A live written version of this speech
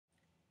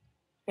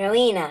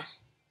Rowena,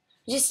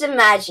 just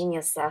imagine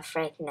yourself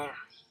right now.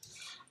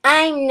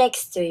 I'm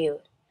next to you,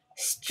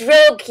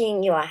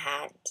 stroking your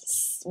hand,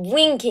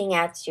 winking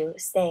at you,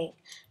 saying,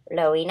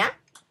 Rowena,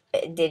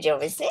 did you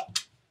miss it?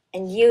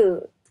 And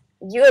you're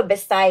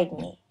beside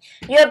me.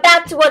 You're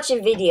about to watch a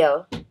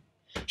video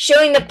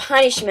showing the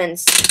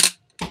punishments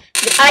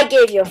that I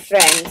gave your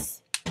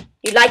friends.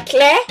 You like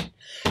Claire?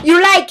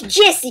 You like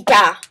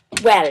Jessica?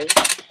 Well,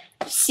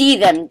 see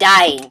them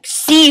dying.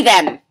 See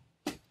them.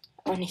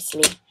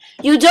 Honestly,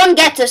 you don't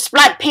get to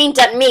splat paint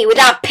at me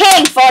without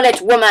paying for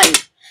it, woman.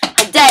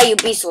 How dare you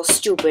be so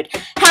stupid?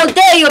 How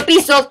dare you be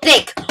so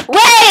thick?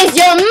 Where is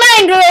your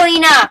mind,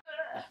 Rowena?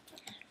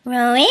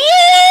 Rowena!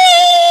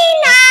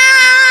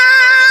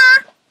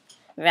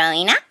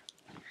 Rowena?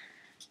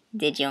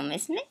 Did you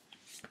miss me?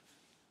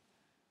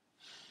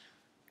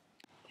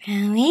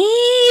 Rowena!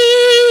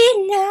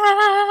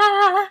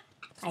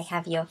 I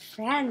have your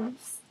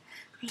friends.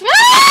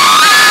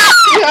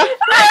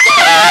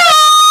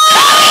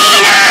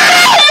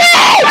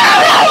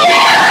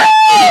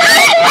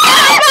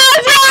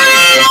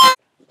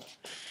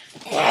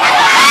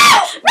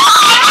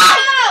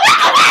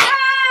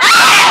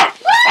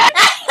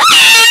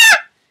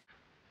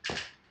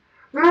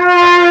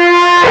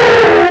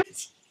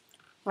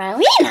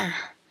 Rowena!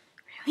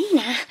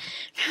 Rowena!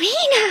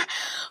 Rowena!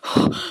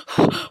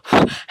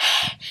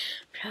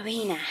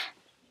 Rowena,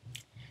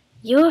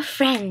 your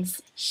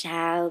friends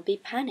shall be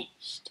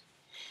punished.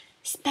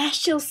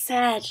 Special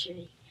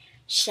surgery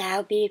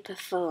shall be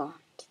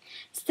performed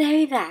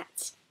so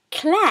that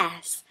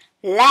Claire's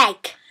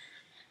leg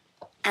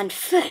and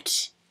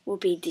foot will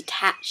be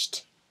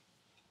detached.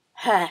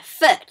 Her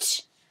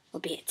foot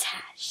will be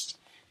attached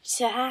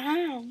to her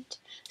hand,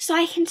 so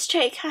I can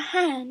stroke her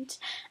hand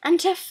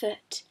and her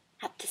foot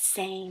at the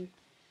same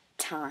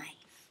time.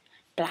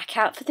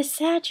 Blackout for the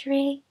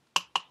surgery.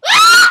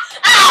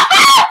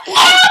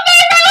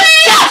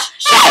 Shush!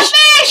 Shush!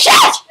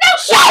 Shush!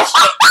 Shush!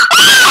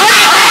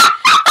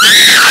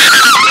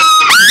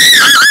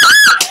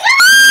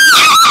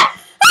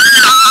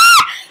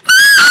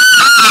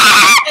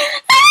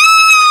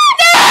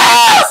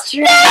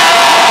 Stroke!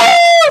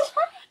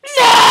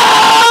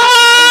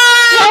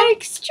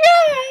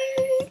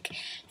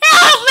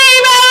 Help me,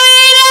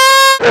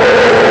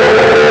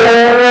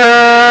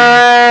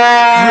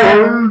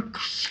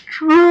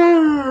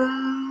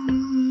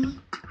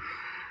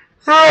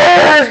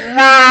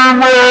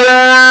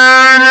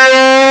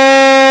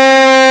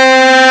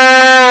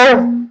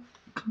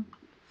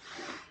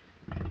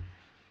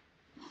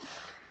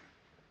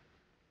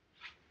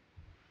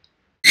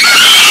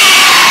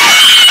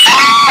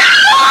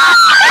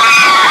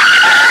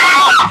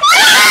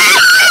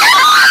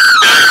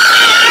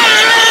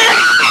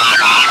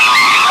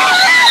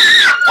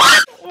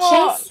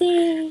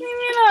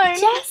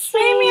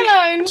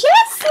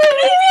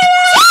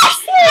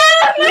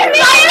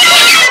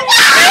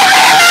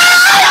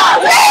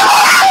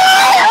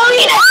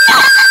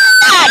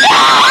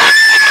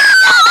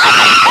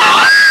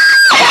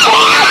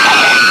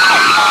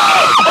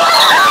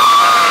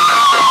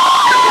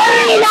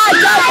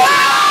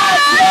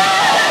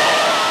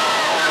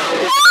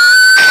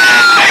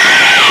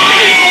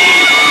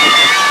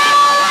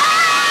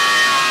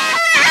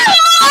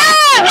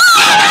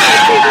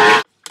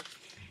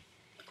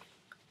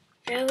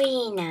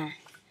 Rowena,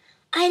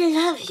 I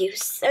love you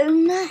so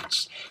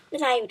much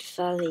that I would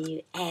follow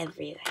you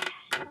everywhere.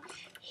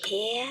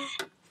 Here,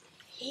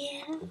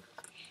 here,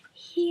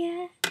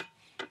 here,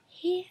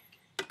 here,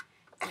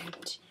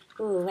 and,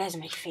 ooh, where's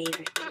my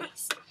favorite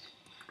place?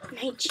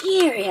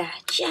 Nigeria,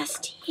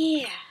 just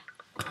here.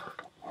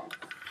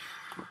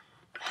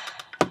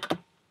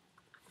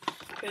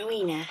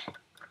 Rowena,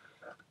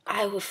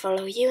 I will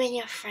follow you and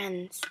your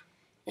friends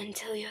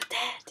until you're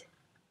dead.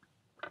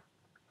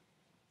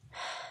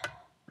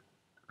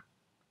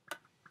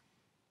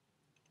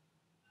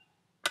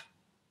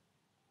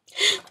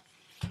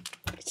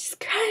 I'm just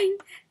crying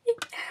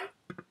now,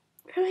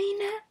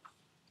 Rowena,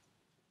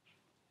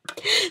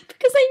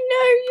 because I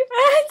know your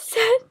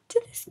answer to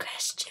this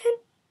question.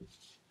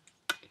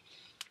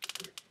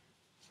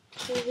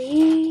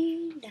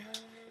 Rowena.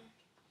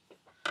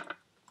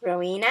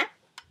 Rowena,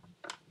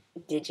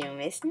 did you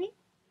miss me?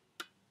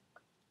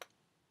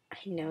 I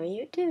know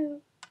you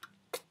do.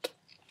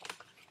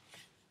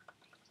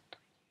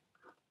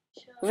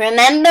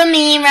 Remember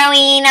me,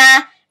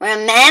 Rowena.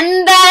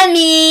 Remember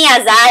me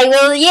as I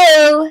will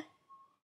you.